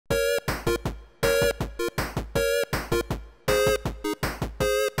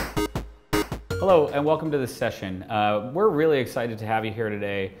Hello and welcome to this session. We're really excited to have you here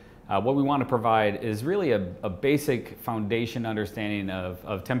today. What we want to provide is really a basic foundation understanding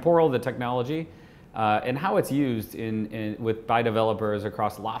of Temporal, the technology, and how it's used by developers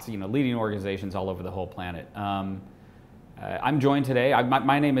across lots of leading organizations all over the whole planet. I'm joined today,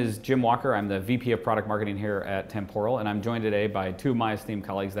 my name is Jim Walker. I'm the VP of Product Marketing here at Temporal, and I'm joined today by two of my esteemed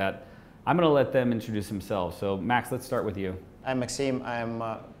colleagues that I'm going to let them introduce themselves. So Max, let's start with you. I'm Maxim. I'm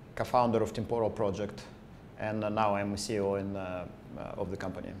co-founder of Temporal project, and now I'm CEO of the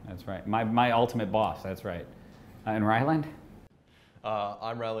company. That's right. My ultimate boss, that's right. And Ryland?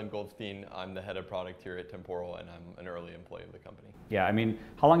 I'm Ryland Goldstein. I'm the head of product here at Temporal, and I'm an early employee of the company. Yeah, I mean,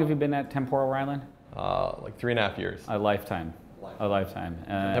 how long have you been at Temporal, Ryland? Like 3.5 years. A lifetime. A lifetime.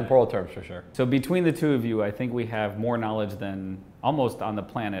 Temporal terms, for sure. So between the two of you, I think we have more knowledge than almost on the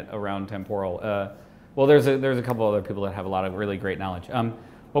planet around Temporal. Well, there's a couple other people that have a lot of really great knowledge.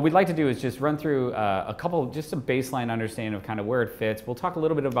 What we'd like to do is just run through just a baseline understanding of kind of where it fits. We'll talk a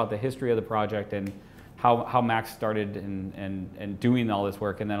little bit about the history of the project and how Max started and doing all this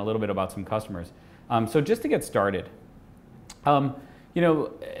work, and then a little bit about some customers. So just to get started,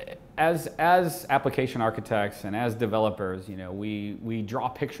 as application architects and as developers, we draw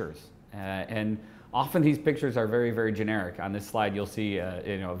pictures, and often these pictures are very, very generic. On this slide, you'll see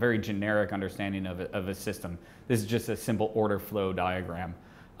a very generic understanding of a system. This is just a simple order flow diagram.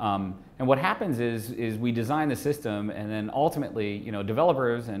 And what happens is we design the system, and then ultimately,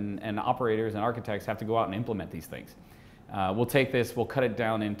 developers and operators and architects have to go out and implement these things. We'll take this, we'll cut it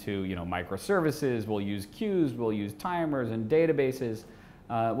down into microservices, we'll use queues, we'll use timers and databases.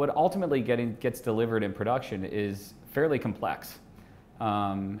 What ultimately gets delivered in production is fairly complex.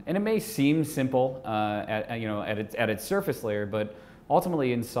 And it may seem simple at its surface layer, but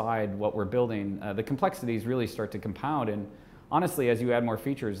ultimately inside what we're building, the complexities really start to compound. And honestly, as you add more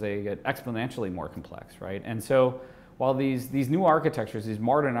features, they get exponentially more complex, right? And so while these new architectures, these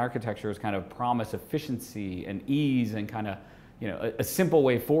modern architectures kind of promise efficiency and ease and kind of a simple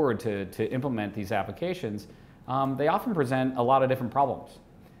way forward to implement these applications, they often present a lot of different problems.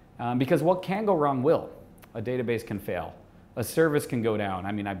 Because what can go wrong will. A database can fail. A service can go down.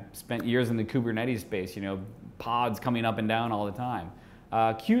 I mean, I've spent years in the Kubernetes space, pods coming up and down all the time.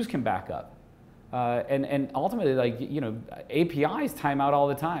 Queues can back up. And ultimately, APIs time out all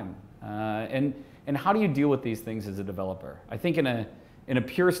the time. And how do you deal with these things as a developer? I think in a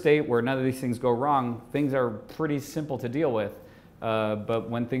pure state where none of these things go wrong, things are pretty simple to deal with. But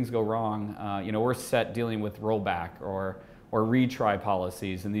when things go wrong, we're set dealing with rollback or retry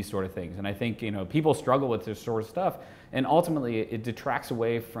policies and these sort of things. And I think people struggle with this sort of stuff, and ultimately it detracts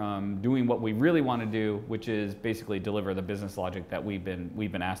away from doing what we really want to do, which is basically deliver the business logic that we've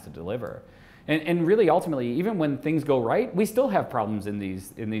been asked to deliver. And really, ultimately, even when things go right, we still have problems in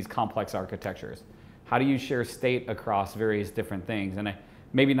these complex architectures. How do you share state across various different things? And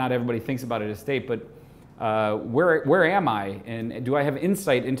maybe not everybody thinks about it as state, but where am I, and do I have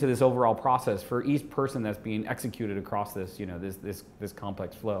insight into this overall process for each person that's being executed across this this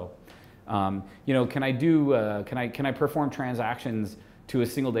complex flow? Can I perform transactions to a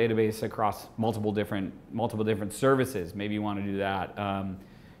single database across multiple different services? Maybe you want to do that.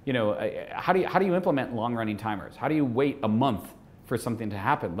 How do you implement long-running timers? How do you wait a month for something to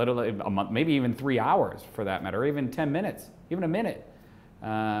happen? Let alone a month, maybe even 3 hours for that matter, or even 10 minutes, even a minute.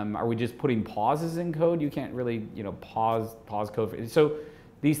 Are we just putting pauses in code? You can't really pause code. So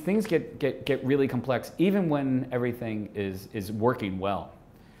these things get really complex even when everything is working well.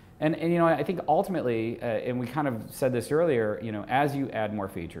 And I think ultimately, and we kind of said this earlier, as you add more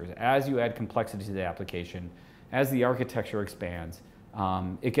features, as you add complexity to the application, as the architecture expands,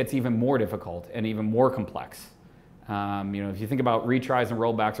 it gets even more difficult and even more complex. If you think about retries and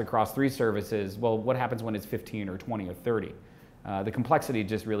rollbacks across 3 services, well, what happens when it's 15 or 20 or 30? The complexity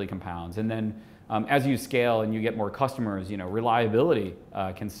just really compounds. And then as you scale and you get more customers, reliability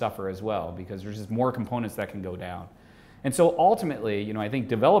can suffer as well, because there's just more components that can go down. And so ultimately, I think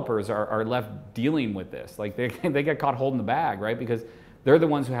developers are left dealing with this. Like they get caught holding the bag, right? Because they're the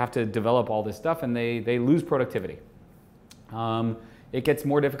ones who have to develop all this stuff, and they lose productivity. It gets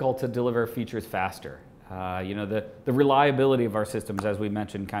more difficult to deliver features faster. The reliability of our systems, as we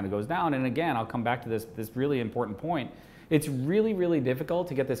mentioned, kind of goes down. And again, I'll come back to this really important point. It's really, really difficult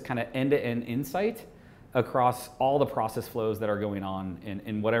to get this kind of end-to-end insight across all the process flows that are going on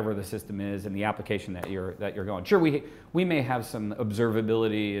in whatever the system is and the application that you're going. Sure, we may have some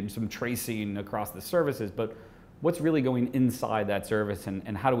observability and some tracing across the services, but what's really going inside that service,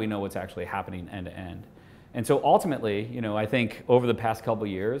 and how do we know what's actually happening end-to-end? And so ultimately, I think over the past couple of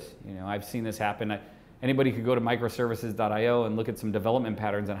years, I've seen this happen. anybody could go to microservices.io and look at some development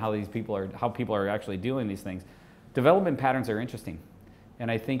patterns on how people are actually doing these things. Development patterns are interesting. And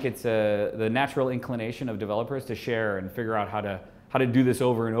I think it's the natural inclination of developers to share and figure out how to do this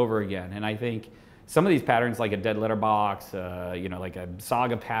over and over again. And I think some of these patterns, like a dead letter box, like a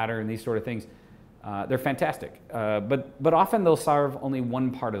saga pattern, these sort of things, they're fantastic. But often they'll solve only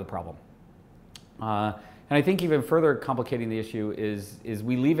one part of the problem. And I think even further complicating the issue is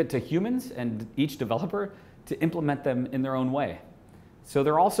we leave it to humans and each developer to implement them in their own way. So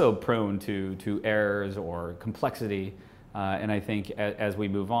they're also prone to errors or complexity. And I think as we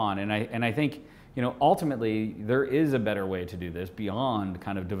move on, and I think ultimately there is a better way to do this beyond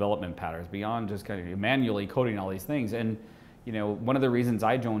kind of development patterns, beyond just kind of manually coding all these things. And one of the reasons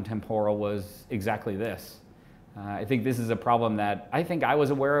I joined Temporal was exactly this. I think this is a problem that I think I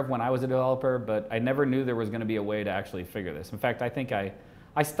was aware of when I was a developer, but I never knew there was going to be a way to actually figure this. In fact, I think I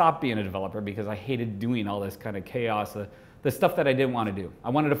stopped being a developer because I hated doing all this kind of chaos, the stuff that I didn't want to do. I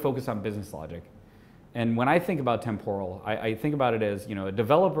wanted to focus on business logic. And when I think about Temporal, I think about it as, a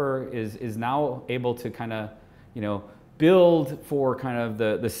developer is now able to kind of, build for kind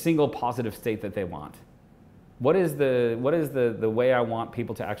of the single positive state that they want. What is the way I want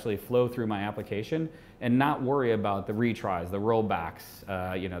people to actually flow through my application and not worry about the retries, the rollbacks,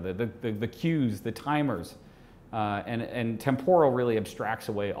 the queues, the timers, and Temporal really abstracts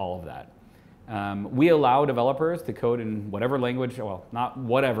away all of that. We allow developers to code in whatever language, well, not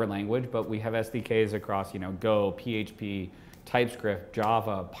whatever language, but we have SDKs across, Go, PHP, TypeScript,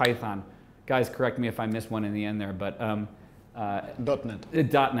 Java, Python. Guys, correct me if I missed one in the end there, but .NET.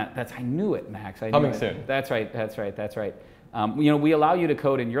 .NET. I knew it, Max. I knew Coming it. soon. That's right. We allow you to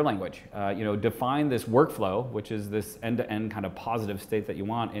code in your language. Define this workflow, which is this end-to-end kind of positive state that you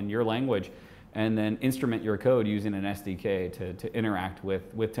want in your language, and then instrument your code using an SDK to interact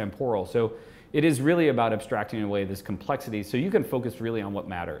with Temporal. So it is really about abstracting away this complexity so you can focus really on what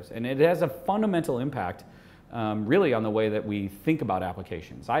matters. And it has a fundamental impact really on the way that we think about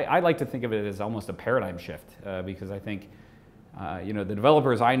applications. I like to think of it as almost a paradigm shift because I think the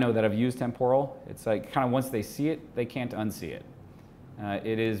developers I know that have used Temporal, it's like kind of once they see it, they can't unsee it.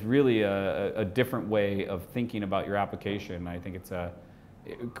 It is really a different way of thinking about your application. I think it's a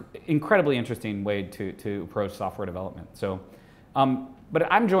incredibly interesting way to approach software development. So, but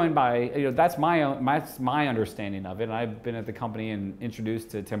I'm joined by, that's my understanding of it. And I've been at the company and introduced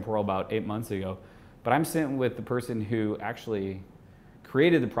to Temporal about 8 months ago. But I'm sitting with the person who actually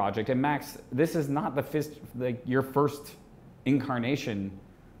created the project. And Max, this is not your first incarnation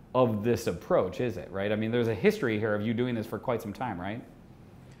of this approach, is it? Right? I mean, there's a history here of you doing this for quite some time, right?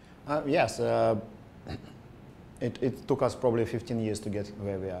 Yes. It took us probably 15 years to get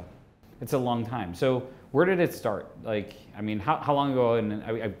where we are. It's a long time. So where did it start? Like, I mean, how long ago? And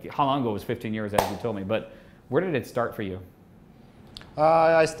how long ago was 15 years, as you told me? But where did it start for you?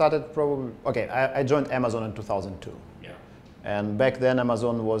 I started probably, I joined Amazon in 2002. Yeah. And back then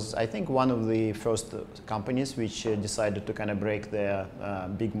Amazon was, I think, one of the first companies which decided to kind of break their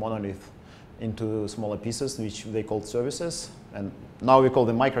big monolith into smaller pieces, which they called services. And now we call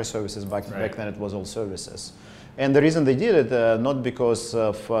them microservices, back then it was all services. And the reason they did it, not because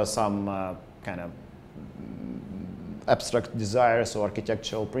of some kind of abstract desires or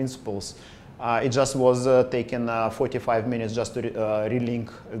architectural principles, it just was taking 45 minutes just to relink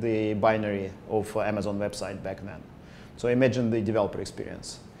the binary of Amazon website back then. So imagine the developer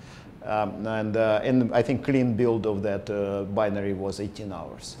experience. And I think clean build of that binary was 18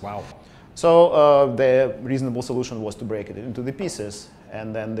 hours. Wow. So the reasonable solution was to break it into the pieces,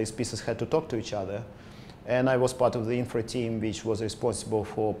 and then these pieces had to talk to each other. And I was part of the infra team, which was responsible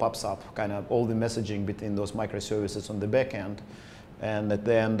for pops up kind of all the messaging between those microservices on the back end. And at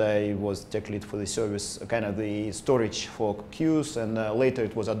the end, I was tech lead for the service, kind of the storage for queues, and later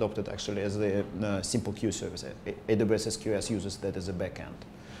it was adopted actually as the simple queue service. AWS SQS uses that as a backend.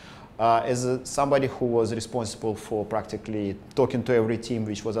 As somebody who was responsible for practically talking to every team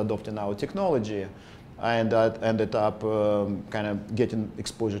which was adopting our technology, I ended up kind of getting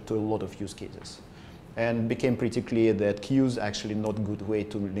exposure to a lot of use cases. And it became pretty clear that queues actually not a good way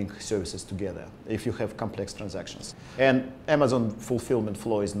to link services together if you have complex transactions. And Amazon fulfillment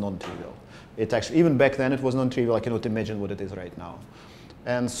flow is non-trivial. It actually, even back then it was non-trivial. I cannot imagine what it is right now.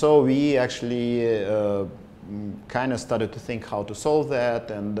 And so we actually kind of started to think how to solve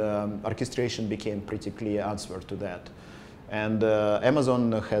that, and orchestration became pretty clear answer to that. And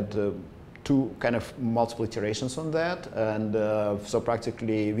Amazon had two kind of multiple iterations on that, and so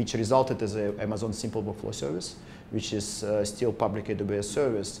practically which resulted as a Amazon Simple Workflow service, which is still public AWS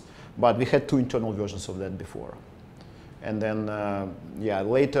service, but we had two internal versions of that before. And then, yeah,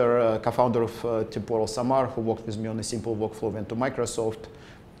 later, co-founder of Temporal, Samar, who worked with me on a simple workflow, went to Microsoft.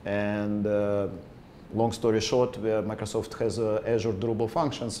 And long story short, Microsoft has Azure Durable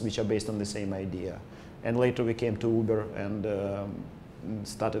Functions, which are based on the same idea. And later we came to Uber and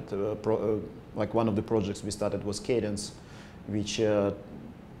started, like one of the projects we started was Cadence, which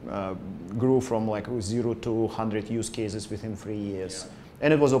grew from like 0 to 100 use cases within 3 years. Yeah.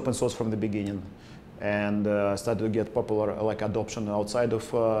 And it was open source from the beginning. And started to get popular like adoption outside of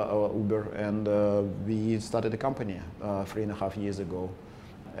Uber. And we started a company 3.5 years ago.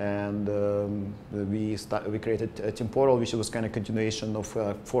 And we created Temporal, which was kind of continuation of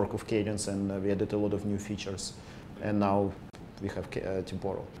fork of Cadence, and we added a lot of new features. And now we have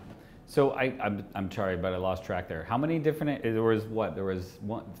Temporal. So I'm sorry, but I lost track there. How many different? There was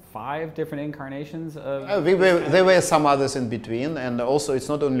 5 different incarnations of. There were some others in between, and also it's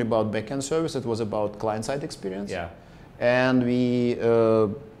not only about backend service; it was about client-side experience. Yeah. And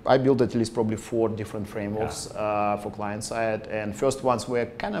I built at least probably 4 different frameworks for client-side, and first ones were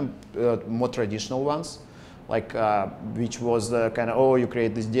kind of more traditional ones, like which was kind of, oh, you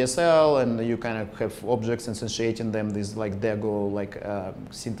create this DSL and you kind of have objects instantiating them, this like Dego, like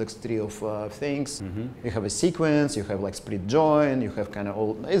syntax tree of things. Mm-hmm. You have a sequence, you have like split join, you have kind of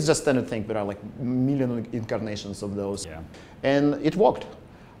all, it's just standard thing. There are like million incarnations of those. Yeah. And it worked.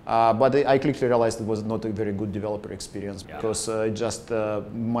 But I quickly realized it was not a very good developer experience because it just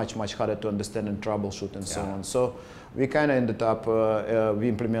much harder to understand and troubleshoot and so on. So we kind of ended up, we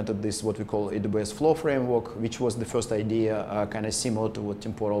implemented this what we call AWS Flow framework, which was the first idea kind of similar to what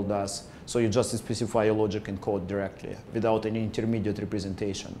Temporal does. So you just specify your logic in code directly without any intermediate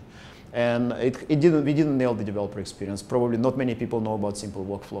representation. And we didn't nail the developer experience. Probably not many people know about simple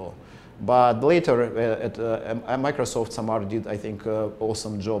workflow. But later at Microsoft, Samar did, I think,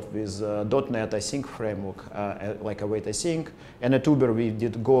 awesome job with .NET async framework, like await async. And at Uber, we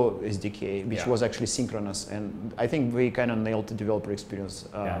did Go SDK, which was actually synchronous. And I think we kind of nailed the developer experience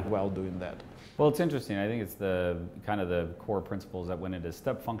while doing that. Well, it's interesting. I think it's the kind of the core principles that went into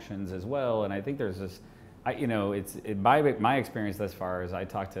step functions as well. And I think there's this, my experience thus far is I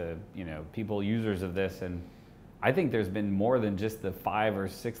talk to people, users of this, and I think there's been more than just the 5 or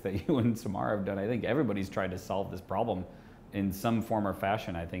 6 that you and Samar have done. I think everybody's tried to solve this problem in some form or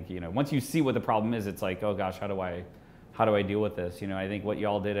fashion. I think once you see what the problem is, it's like, oh gosh, how do I deal with this? I think what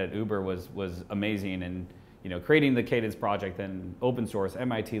y'all did at Uber was amazing, and creating the Cadence project, then open source,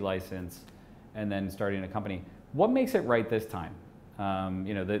 MIT license, and then starting a company. What makes it right this time?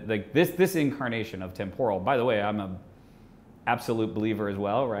 This incarnation of Temporal. By the way, I'm a absolute believer as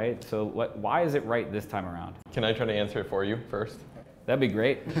well, right? So why is it right this time around? Can I try to answer it for you first? That'd be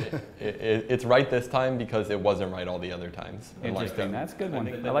great. It's right this time because it wasn't right all the other times. Interesting. That's a good one.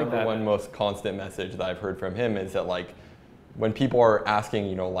 I like that. One most constant message that I've heard from him is that when people are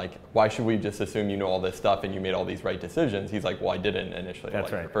asking, why should we just assume you know all this stuff and you made all these right decisions? He's like, well, I didn't initially.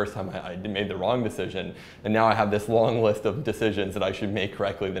 That's right. The first time I made the wrong decision, and now I have this long list of decisions that I should make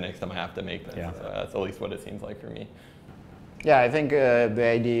correctly the next time I have to make them. Yeah. So that's at least what it seems like for me. Yeah, I think the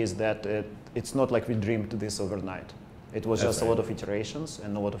idea is that it's not like we dreamed this overnight. It was just a lot of iterations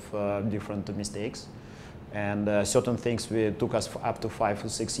and a lot of different mistakes. And certain things took us up to 5 or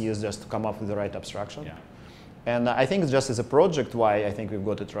 6 years just to come up with the right abstraction. Yeah. And I think just as a project, why I think we've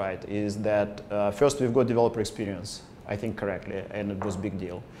got it right is that first we've got developer experience, I think correctly, and it was a big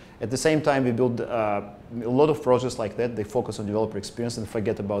deal. At the same time, we build a lot of projects like that. They focus on developer experience and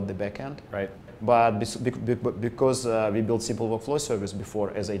forget about the backend. Right. But because we built simple workflow service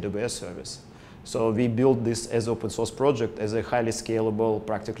before as AWS service, so we built this as open source project as a highly scalable,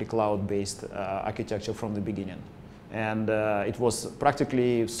 practically cloud-based architecture from the beginning. And it was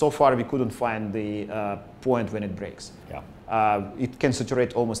practically, so far we couldn't find the point when it breaks. Yeah. It can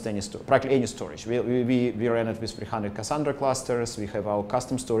saturate almost practically any storage. We ran it with 300 Cassandra clusters. We have our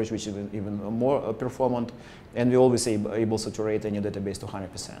custom storage, which is even more performant. And we always able to saturate any database to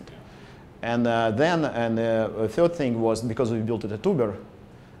 100%. And then a third thing was because we built it at Uber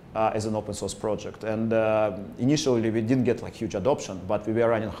as an open source project. And initially we didn't get huge adoption, but we were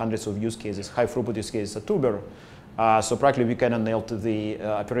running hundreds of use cases, high throughput use cases at Uber. So practically we kind of nailed the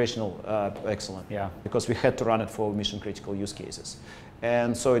operational excellence, because we had to run it for mission critical use cases.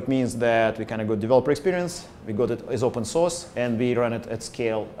 And so it means that we kind of got developer experience, we got it as open source, and we run it at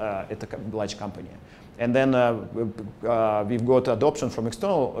scale at a large company. And then we've got adoption from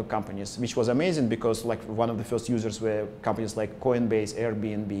external companies, which was amazing because one of the first users were companies like Coinbase,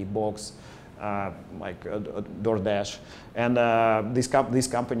 Airbnb, Box, DoorDash. And these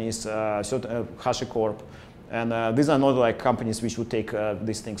companies, HashiCorp, And these are not like companies which would take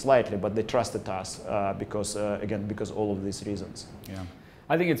these things lightly, but they trusted us because, again, because all of these reasons. Yeah.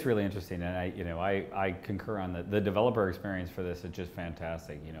 I think it's really interesting, and I concur on the developer experience for this is just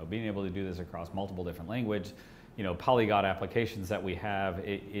fantastic. Being able to do this across multiple different languages, polyglot applications that we have,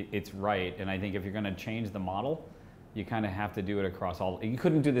 it's right. And I think if you're going to change the model, you kind of have to do it across all. You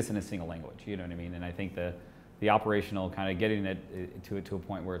couldn't do this in a single language, you know what I mean? And I think the operational kind of getting it to a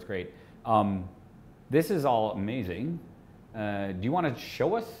point where it's great. This is all amazing. Do you want to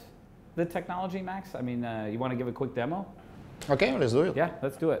show us the technology, Max? I mean, you want to give a quick demo? Okay, let's do it. Yeah,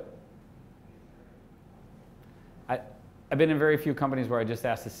 let's do it. I've been in very few companies where I just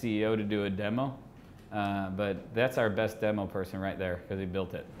asked the CEO to do a demo, but that's our best demo person right there because he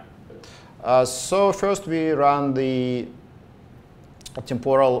built it. So first we run the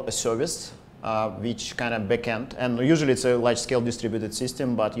temporal service, which kind of backend, and usually it's a large-scale distributed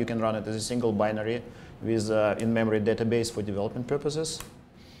system, but you can run it as a single binary with in-memory database for development purposes.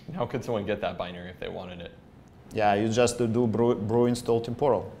 How could someone get that binary if they wanted it? Yeah, you just do brew install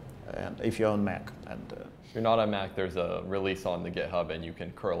temporal, and if you're on Mac. And if you're not on Mac, there's a release on the GitHub, and you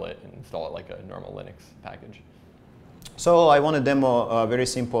can curl it and install it like a normal Linux package. So I want to demo a very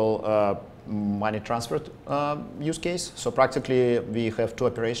simple money transfer use case. So practically, we have two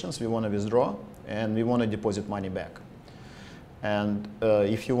operations. We want to withdraw, and we want to deposit money back. And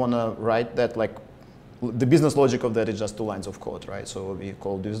if you want to write that, like, the business logic of that is just 2 lines of code, right? So we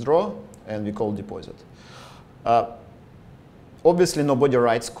call withdraw, and we call deposit. Obviously, nobody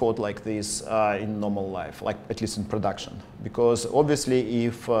writes code like this in normal life, like at least in production. Because obviously,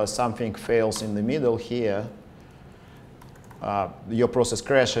 if something fails in the middle here, your process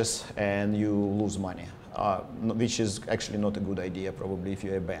crashes and you lose money, which is actually not a good idea, probably, if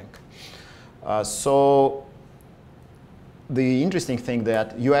you're a bank. So the interesting thing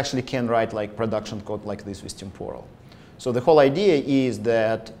that you actually can write like production code like this with temporal. So the whole idea is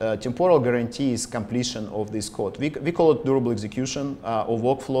that temporal guarantees completion of this code. We call it durable execution or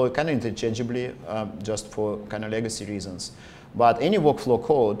workflow, kind of interchangeably, just for kind of legacy reasons. But any workflow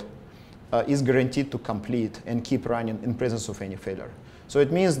code is guaranteed to complete and keep running in presence of any failure. So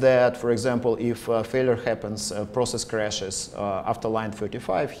it means that, for example, if a failure happens, process crashes after line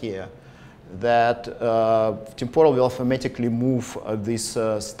 35 here, that temporal will automatically move this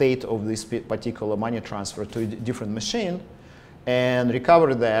state of this particular money transfer to a different machine and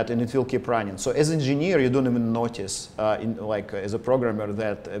recover that, and it will keep running. So as an engineer, you don't even notice, as a programmer,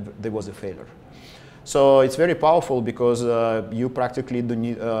 that there was a failure. So it's very powerful because you practically don't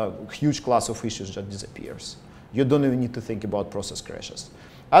need a huge class of issues just disappears. You don't even need to think about process crashes.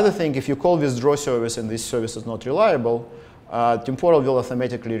 Other thing, if you call withdraw service and this service is not reliable, temporal will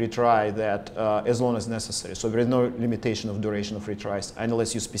automatically retry that as long as necessary. So there is no limitation of duration of retries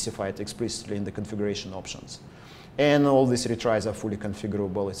unless you specify it explicitly in the configuration options. And all these retries are fully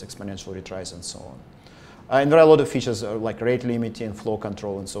configurable. It's exponential retries and so on. And there are a lot of features like rate limiting, flow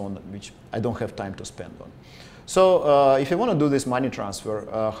control, and so on, which I don't have time to spend on. So if you want to do this money transfer,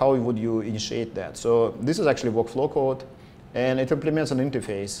 how would you initiate that? So this is actually workflow code, and it implements an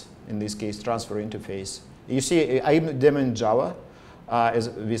interface, in this case, transfer interface. You see, I'm demoing Java. As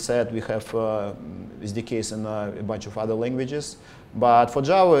we said, we have SDKs in a bunch of other languages. But for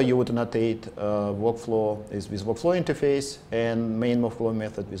Java, you would annotate workflow is with workflow interface and main workflow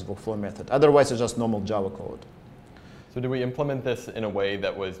method with workflow method. Otherwise, it's just normal Java code. So did we implement this in a way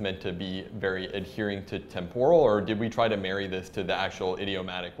that was meant to be very adhering to temporal, or did we try to marry this to the actual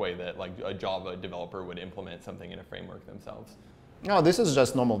idiomatic way that like a Java developer would implement something in a framework themselves? No, this is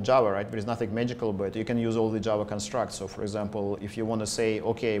just normal Java, right? There is nothing magical, but you can use all the Java constructs. So for example, if you want to say,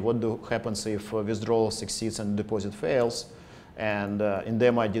 okay, what happens if withdrawal succeeds and deposit fails? And in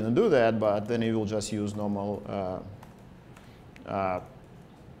demo, I didn't do that, but then you will just use normal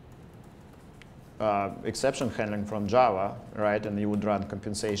exception handling from Java, right? And you would run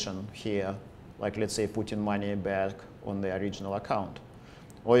compensation here, like let's say putting money back on the original account.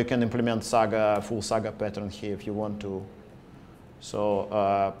 Or you can implement Saga, full Saga pattern here if you want to.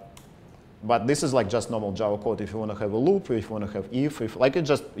 So, but this is like just normal Java code. If you want to have a loop, if you want to have if like it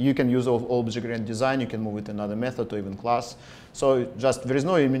just, you can use object-oriented design, you can move it to another method or even class. So just, there is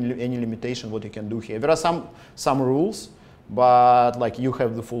no any limitation what you can do here. There are some rules, but like you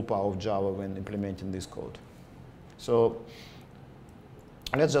have the full power of Java when implementing this code. So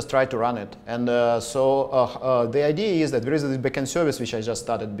let's just try to run it. And the idea is that there is this backend service which I just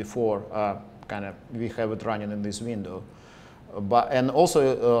started before, we have it running in this window. And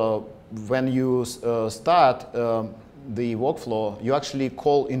also, when you start the workflow, you actually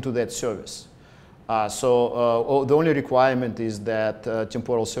call into that service. The only requirement is that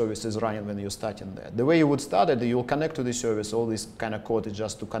temporal service is running when you're starting that. The way you would start it, you'll connect to the service. All this kind of code is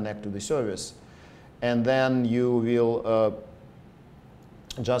just to connect to the service. And then you will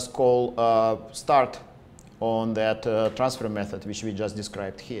just call start on that transfer method, which we just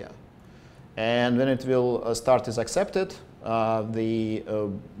described here. And when it will start is accepted,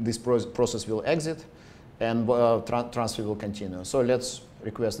 this process will exit, and transfer will continue. So let's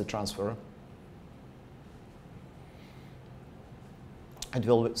request the transfer. It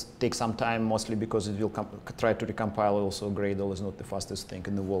will take some time, mostly because it will try to recompile. Also, Gradle is not the fastest thing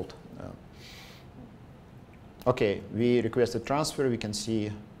in the world. OK, we requested transfer. We can see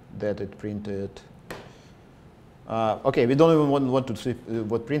that it printed. OK, we don't even want to see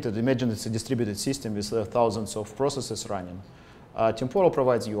what printed. Imagine it's a distributed system with thousands of processes running. Temporal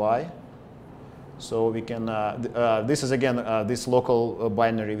provides UI. So we can, this is again, this local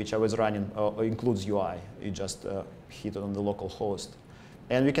binary which I was running includes UI. You just hit it on the local host.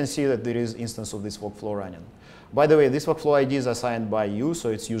 And we can see that there is instance of this workflow running. By the way, this workflow ID is assigned by you, so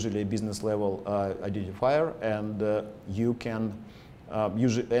it's usually a business level identifier, and you can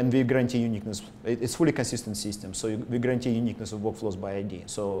and we guarantee uniqueness. It's fully consistent system, so we guarantee uniqueness of workflows by ID.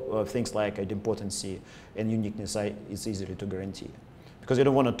 So things like idempotency and uniqueness, it's easily to guarantee. Because you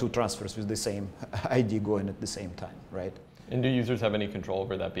don't want two transfers with the same ID going at the same time, right? And do users have any control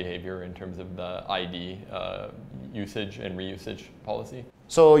over that behavior in terms of the ID usage and reusage policy?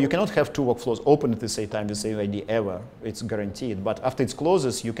 So you cannot have two workflows open at the same time, the same ID ever. It's guaranteed. But after it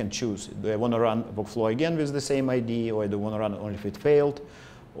closes, you can choose. Do I want to run workflow again with the same ID, or do I want to run it only if it failed,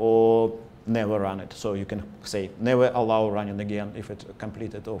 or never run it? So you can say never allow running again if it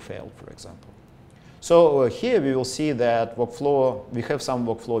completed or failed, for example. So here we will see that workflow, we have some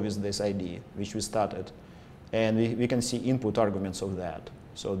workflow with this ID, which we started. And we can see input arguments of that.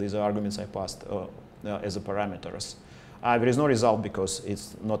 So these are arguments I passed as a parameters. There is no result because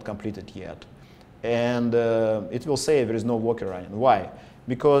it's not completed yet. And it will say there is no worker running. Why?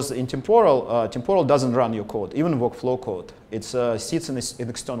 Because in temporal, temporal doesn't run your code, even workflow code. It sits in an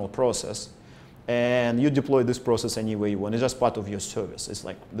external process. And you deploy this process any way you want. It's just part of your service. It's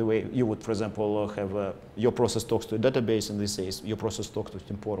like the way you would, for example, have your process talks to a database, and this says your process talks to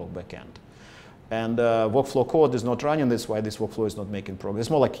temporal backend. And workflow code is not running. That's why this workflow is not making progress. It's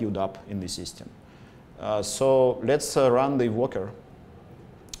more like queued up in the system. So let's run the worker.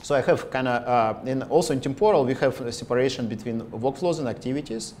 So I have kind of, and also in temporal, we have a separation between workflows and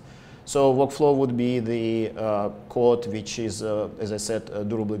activities. So workflow would be the code which is, as I said,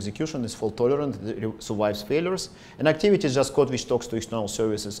 durable execution, is fault tolerant, it survives failures. And activity is just code which talks to external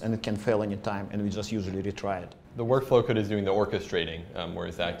services, and it can fail anytime, and we just usually retry it. The workflow code is doing the orchestrating,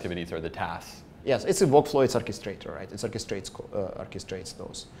 whereas the activities are the tasks. Yes, it's a workflow, it's orchestrator, right? It orchestrates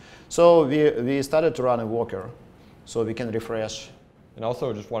those. So we started to run a worker, so we can refresh. And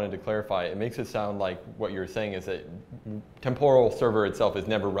also just wanted to clarify, it makes it sound like what you're saying is that temporal server itself is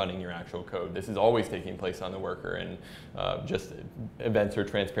never running your actual code. This is always taking place on the worker, and just events are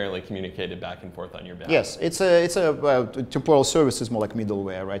transparently communicated back and forth on your behalf. Yes, temporal service is more like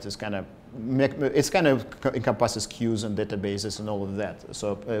middleware, right? It's kind of encompasses queues and databases and all of that.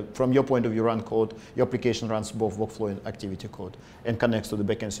 So from your point of view, run code, your application runs both workflow and activity code and connects to the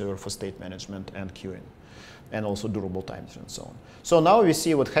backend server for state management and queuing, and also durable times and so on. So now we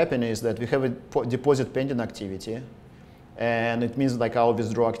see what happened is that we have a deposit pending activity, and it means like our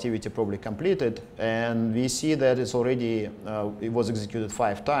withdraw activity probably completed, and we see that it's already, it was executed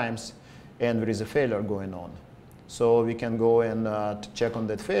 5 times, and there is a failure going on. So we can go and check on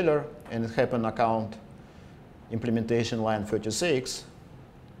that failure, and it happened account implementation line 36.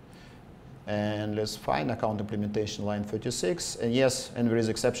 And let's find account implementation line 36. And yes, and there is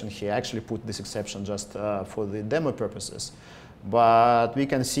exception here. I actually put this exception just for the demo purposes. But we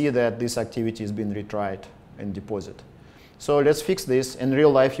can see that this activity is being retried in deposit. So let's fix this. In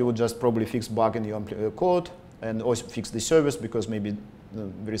real life, you would just probably fix bug in your code and also fix the service because maybe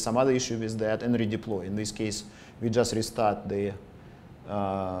there is some other issue with that, and redeploy. In this case, we just restart the,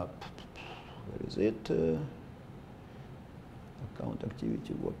 where is it? Account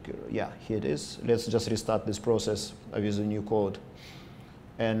activity worker. Yeah, here it is. Let's just restart this process with a new code.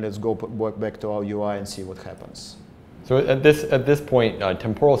 And let's go back to our UI and see what happens. So at this point,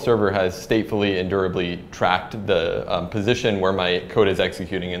 temporal server has statefully and durably tracked the position where my code is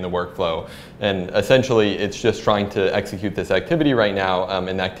executing in the workflow. And essentially, it's just trying to execute this activity right now,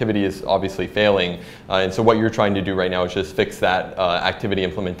 and the activity is obviously failing. And so what you're trying to do right now is just fix that activity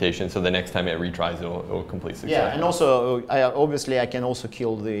implementation so the next time it retries, it'll complete successfully. Yeah, and also, obviously, I can also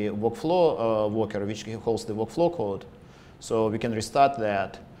kill the workflow worker, which holds the workflow code. So we can restart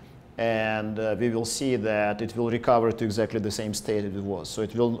that. and we will see that it will recover to exactly the same state it was. So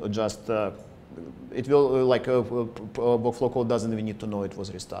it will just, it will, like workflow code doesn't even need to know it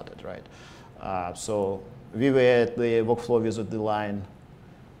was restarted, right? So we were at the workflow visit the line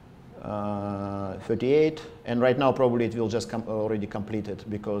 38, and right now probably it will just already completed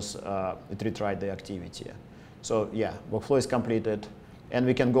because it retried the activity. So yeah, workflow is completed, and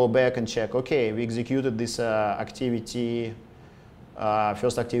we can go back and check, okay, we executed this activity,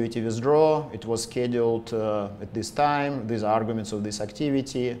 first activity withdraw, it was scheduled at this time, these are arguments of this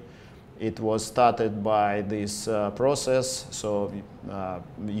activity, it was started by this process, so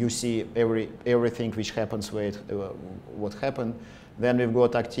you see everything which happens with what happened. Then we've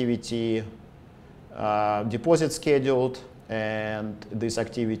got activity deposit scheduled, and this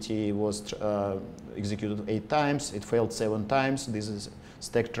activity was executed 8 times. It failed 7 times. This is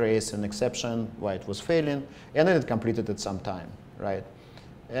stack trace and exception why it was failing, and then it completed at some time, right?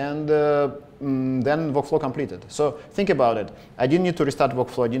 And then workflow completed. So think about it. I didn't need to restart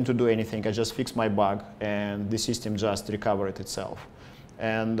workflow. I didn't need to do anything. I just fixed my bug, and the system just recovered itself.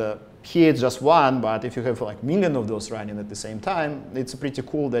 And here it's just one, but if you have like million of those running at the same time, it's pretty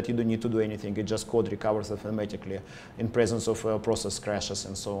cool that you don't need to do anything. It just code recovers automatically in presence of process crashes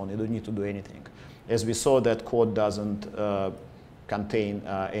and so on. You don't need to do anything. As we saw, that code doesn't contain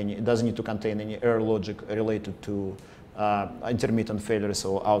it doesn't need to contain any error logic related to intermittent failures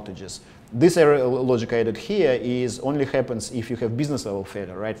or outages. This error logic added here is only happens if you have business level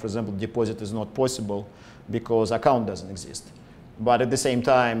failure, right? For example, deposit is not possible because account doesn't exist. But at the same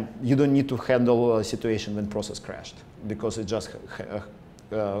time, you don't need to handle a situation when process crashed because it just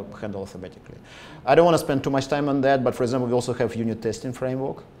handles automatically. I don't want to spend too much time on that, but for example, we also have unit testing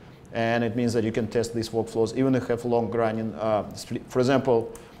framework, and it means that you can test these workflows even if you have long running. For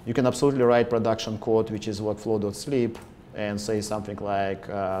example, you can absolutely write production code, which is workflow.sleep, and say something like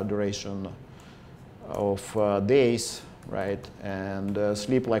duration of days, right? And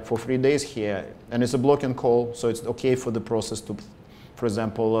sleep like for 3 days here. And it's a blocking call, so it's okay for the process to, for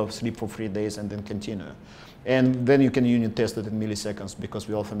example, sleep for 3 days and then continue. And then you can unit test it in milliseconds because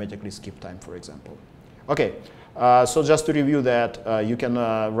we automatically skip time, for example. Okay, so just to review that, you can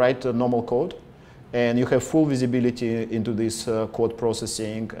write normal code, and you have full visibility into this code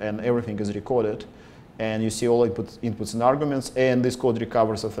processing, and everything is recorded. And you see all inputs and arguments, and this code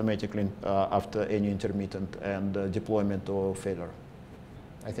recovers automatically after any intermittent and deployment or failure.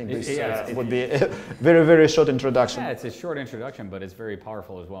 I think this would be a very, very short introduction. Yeah, it's a short introduction, but it's very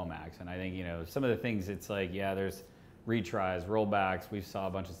powerful as well, Max. And I think, you know, some of the things, it's like, yeah, there's retries, rollbacks. We saw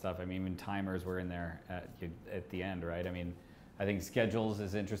a bunch of stuff. I mean, even timers were in there at the end, right? I mean, I think schedules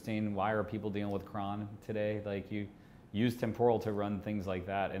is interesting. Why are people dealing with cron today? Like, you use Temporal to run things like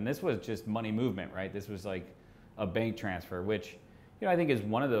that. And this was just money movement, right? This was like a bank transfer, which, you know, I think is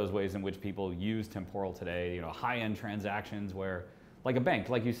one of those ways in which people use Temporal today, you know, high-end transactions where, like a bank,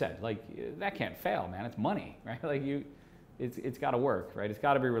 like you said, like that can't fail, man, it's money, right? Like it's gotta work, right? It's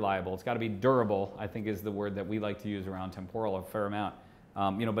gotta be reliable, it's gotta be durable, I think is the word that we like to use around Temporal a fair amount.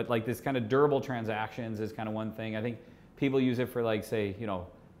 You know, but like this kind of durable transactions is kind of one thing. I think people use it for like, say, you know,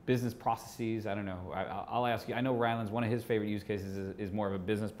 business processes. I don't know. I'll ask you. I know Ryland's one of his favorite use cases is more of a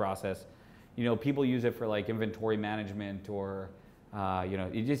business process. You know, people use it for like inventory management or, you know,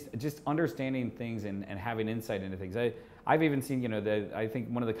 you just understanding things and having insight into things. I've even seen, you know, I think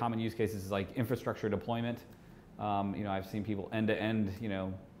one of the common use cases is like infrastructure deployment. You know, I've seen people end to end, you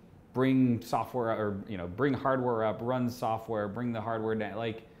know, bring software or, you know, bring hardware up, run software, bring the hardware down.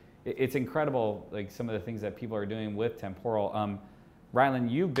 Like, it's incredible, like some of the things that people are doing with Temporal.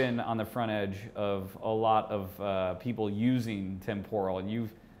 Ryland, you've been on the front edge of a lot of people using Temporal, and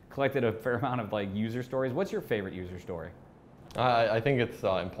you've collected a fair amount of like user stories. What's your favorite user story? I think it's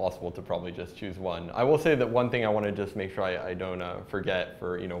impossible to probably just choose one. I will say that one thing I want to just make sure I don't forget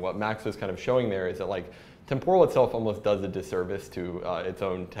for, you know, what Max was kind of showing there is that like Temporal itself almost does a disservice to its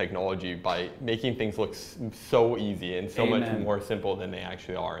own technology by making things look so easy and so much more simple than they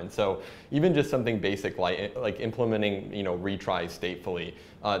actually are. And so even just something basic like implementing, you know, retries statefully,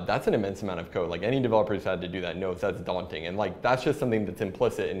 that's an immense amount of code. Like any developer who's had to do that knows that's daunting. And like that's just something that's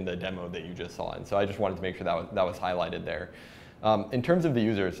implicit in the demo that you just saw. And so I just wanted to make sure that was highlighted there. In terms of the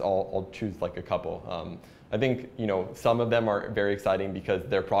users, I'll choose like a couple. I think, you know, some of them are very exciting because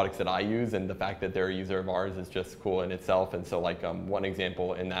they're products that I use, and the fact that they're a user of ours is just cool in itself. And so like one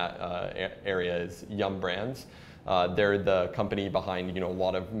example in that area is Yum Brands. They're the company behind, you know, a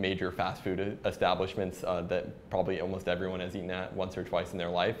lot of major fast food establishments that probably almost everyone has eaten at once or twice in their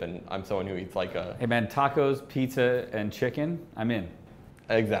life. And I'm someone who eats like a... Hey man, tacos, pizza, and chicken, I'm in.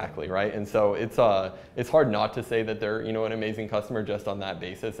 Exactly, right? And so it's hard not to say that they're, you know, an amazing customer just on that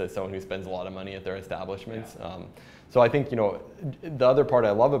basis as someone who spends a lot of money at their establishments. Yeah. So I think, you know, the other part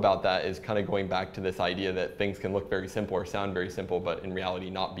I love about that is kind of going back to this idea that things can look very simple or sound very simple, but in reality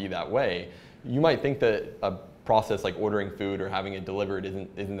not be that way. You might think that a process like ordering food or having it delivered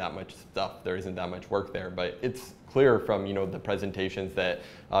isn't that much stuff. There isn't that much work there, but it's clear from, you know, the presentations that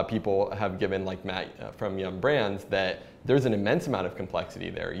people have given, like Matt from Yum Brands, that there's an immense amount of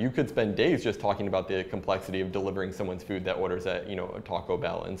complexity there. You could spend days just talking about the complexity of delivering someone's food that orders at, you know, a Taco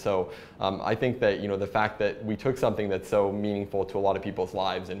Bell. And so I think that, you know, the fact that we took something that's so meaningful to a lot of people's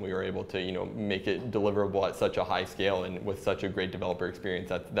lives and we were able to, you know, make it deliverable at such a high scale and with such a great developer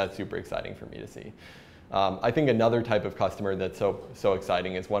experience, that's super exciting for me to see. I think another type of customer that's so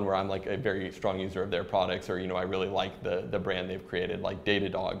exciting is one where I'm like a very strong user of their products, or, you know, I really like the brand they've created, like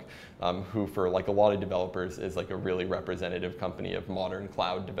Datadog, who for like a lot of developers is like a really representative company of modern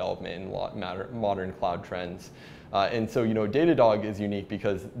cloud development and modern cloud trends. And so, you know, Datadog is unique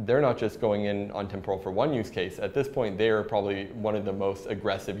because they're not just going in on Temporal for one use case. At this point, they are probably one of the most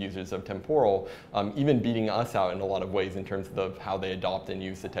aggressive users of Temporal, even beating us out in a lot of ways in terms of how they adopt and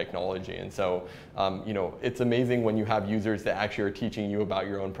use the technology. And so, you know, it's amazing when you have users that actually are teaching you about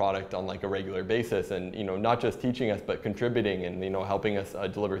your own product on like a regular basis, and, you know, not just teaching us, but contributing and, you know, helping us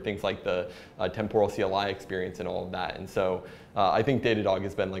deliver things like the Temporal CLI experience and all of that. And so I think Datadog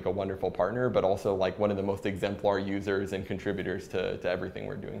has been like a wonderful partner, but also like one of the most exemplary users and contributors to everything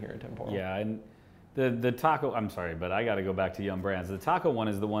we're doing here at Temporal. Yeah, and the taco, I'm sorry, but I got to go back to Yum Brands. The taco one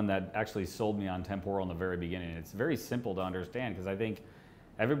is the one that actually sold me on Temporal in the very beginning. It's very simple to understand because I think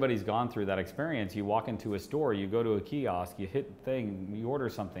everybody's gone through that experience. You walk into a store, you go to a kiosk, you hit thing, you order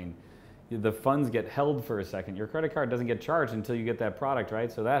something, the funds get held for a second. Your credit card doesn't get charged until you get that product,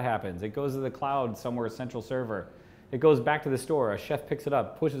 right? So that happens. It goes to the cloud somewhere, central server. It goes back to the store, a chef picks it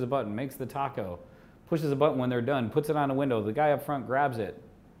up, pushes a button, makes the taco, pushes a button when they're done, puts it on a window, the guy up front grabs it,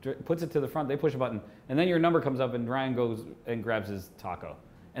 puts it to the front, they push a button, and then your number comes up and Ryan goes and grabs his taco.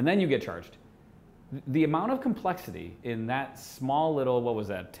 And then you get charged. The amount of complexity in that small little, what was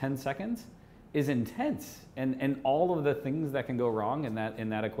that, 10 seconds, is intense. And all of the things that can go wrong in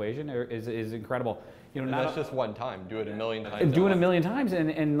that equation is incredible. You know, and that's just one time. Do it a million times. Do it a million times,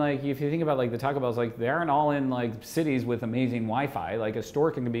 and like if you think about like the Taco Bells, like they aren't all in like cities with amazing Wi-Fi. Like a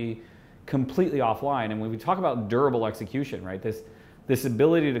store can be completely offline. And when we talk about durable execution, right, this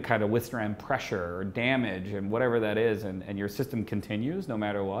ability to kind of withstand pressure or damage and whatever that is, and your system continues no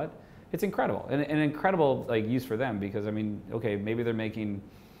matter what, it's incredible. And an incredible like use for them because I mean, okay, maybe they're making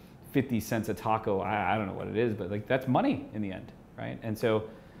 50 cents a taco. I don't know what it is, but like that's money in the end, right? And so.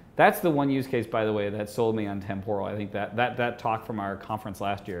 That's the one use case, by the way, that sold me on Temporal. I think that talk from our conference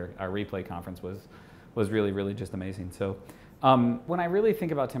last year, our replay conference, was really, really just amazing. So when I really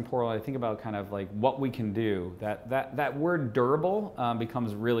think about Temporal, I think about kind of like what we can do. That word durable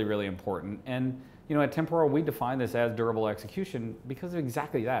becomes really, really important. And you know, at Temporal, we define this as durable execution because of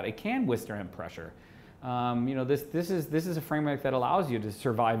exactly that. It can withstand pressure. You know, this is a framework that allows you to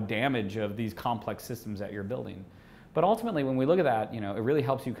survive damage of these complex systems that you're building. But ultimately, when we look at that, you know, it really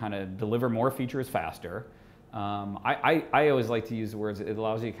helps you kind of deliver more features faster. I always like to use the words, it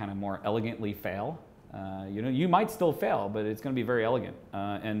allows you to kind of more elegantly fail. You know, you might still fail, but it's going to be very elegant.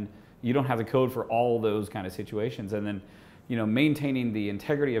 And you don't have the code for all those kind of situations. And then, you know, maintaining the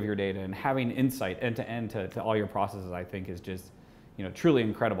integrity of your data and having insight end to end to all your processes, I think is just, you know, truly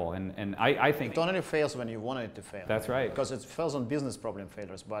incredible. And I think it only fails when you want it to fail. That's right. Because it fails on business problem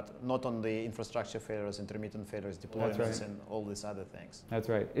failures, but not on the infrastructure failures, intermittent failures, deployments, right. and all these other things. That's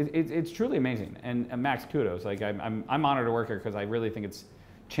right. It's truly amazing. And Max, kudos. Like I'm honored to work here because I really think it's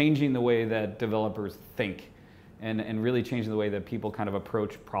changing the way that developers think, and really changing the way that people kind of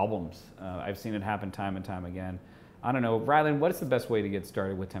approach problems. I've seen it happen time and time again. I don't know, Ryland, what is the best way to get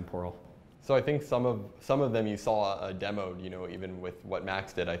started with Temporal? So I think some of them you saw demoed, you know, even with what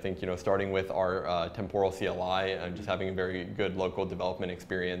Max did. I think, you know, starting with our Temporal CLI and just having a very good local development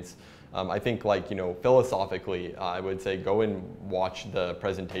experience. I think, like, you know, philosophically, I would say go and watch the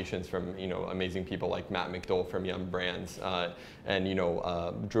presentations from, you know, amazing people like Matt McDowell from Yum Brands, and, you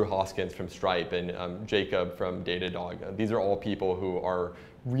know, Drew Hoskins from Stripe, and Jacob from Datadog. These are all people who are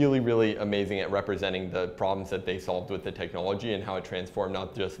really, really amazing at representing the problems that they solved with the technology and how it transformed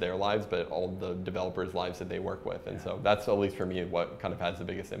not just their lives, but all the developers' lives that they work with. And so that's, at least for me, what kind of has the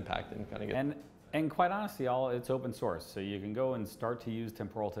biggest impact and kind of get. And quite honestly, it's open source. So you can go and start to use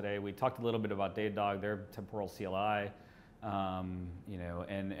Temporal today. We talked a little bit about Datadog, their Temporal CLI. You know,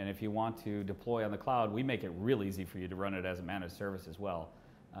 and if you want to deploy on the cloud, we make it real easy for you to run it as a managed service as well.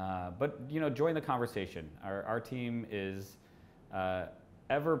 But, you know, join the conversation. Our team is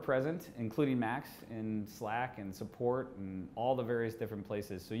ever present, including Max in Slack and support and all the various different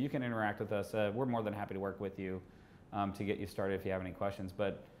places. So you can interact with us. We're more than happy to work with you to get you started if you have any questions.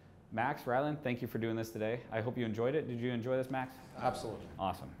 But Max, Ryland, thank you for doing this today. I hope you enjoyed it. Did you enjoy this, Max? Absolutely.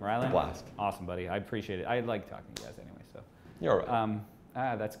 Awesome. Ryland? Blast. Awesome, buddy. I appreciate it. I like talking to you guys anyway. So You're all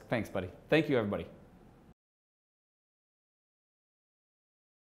right. thanks, buddy. Thank you, everybody.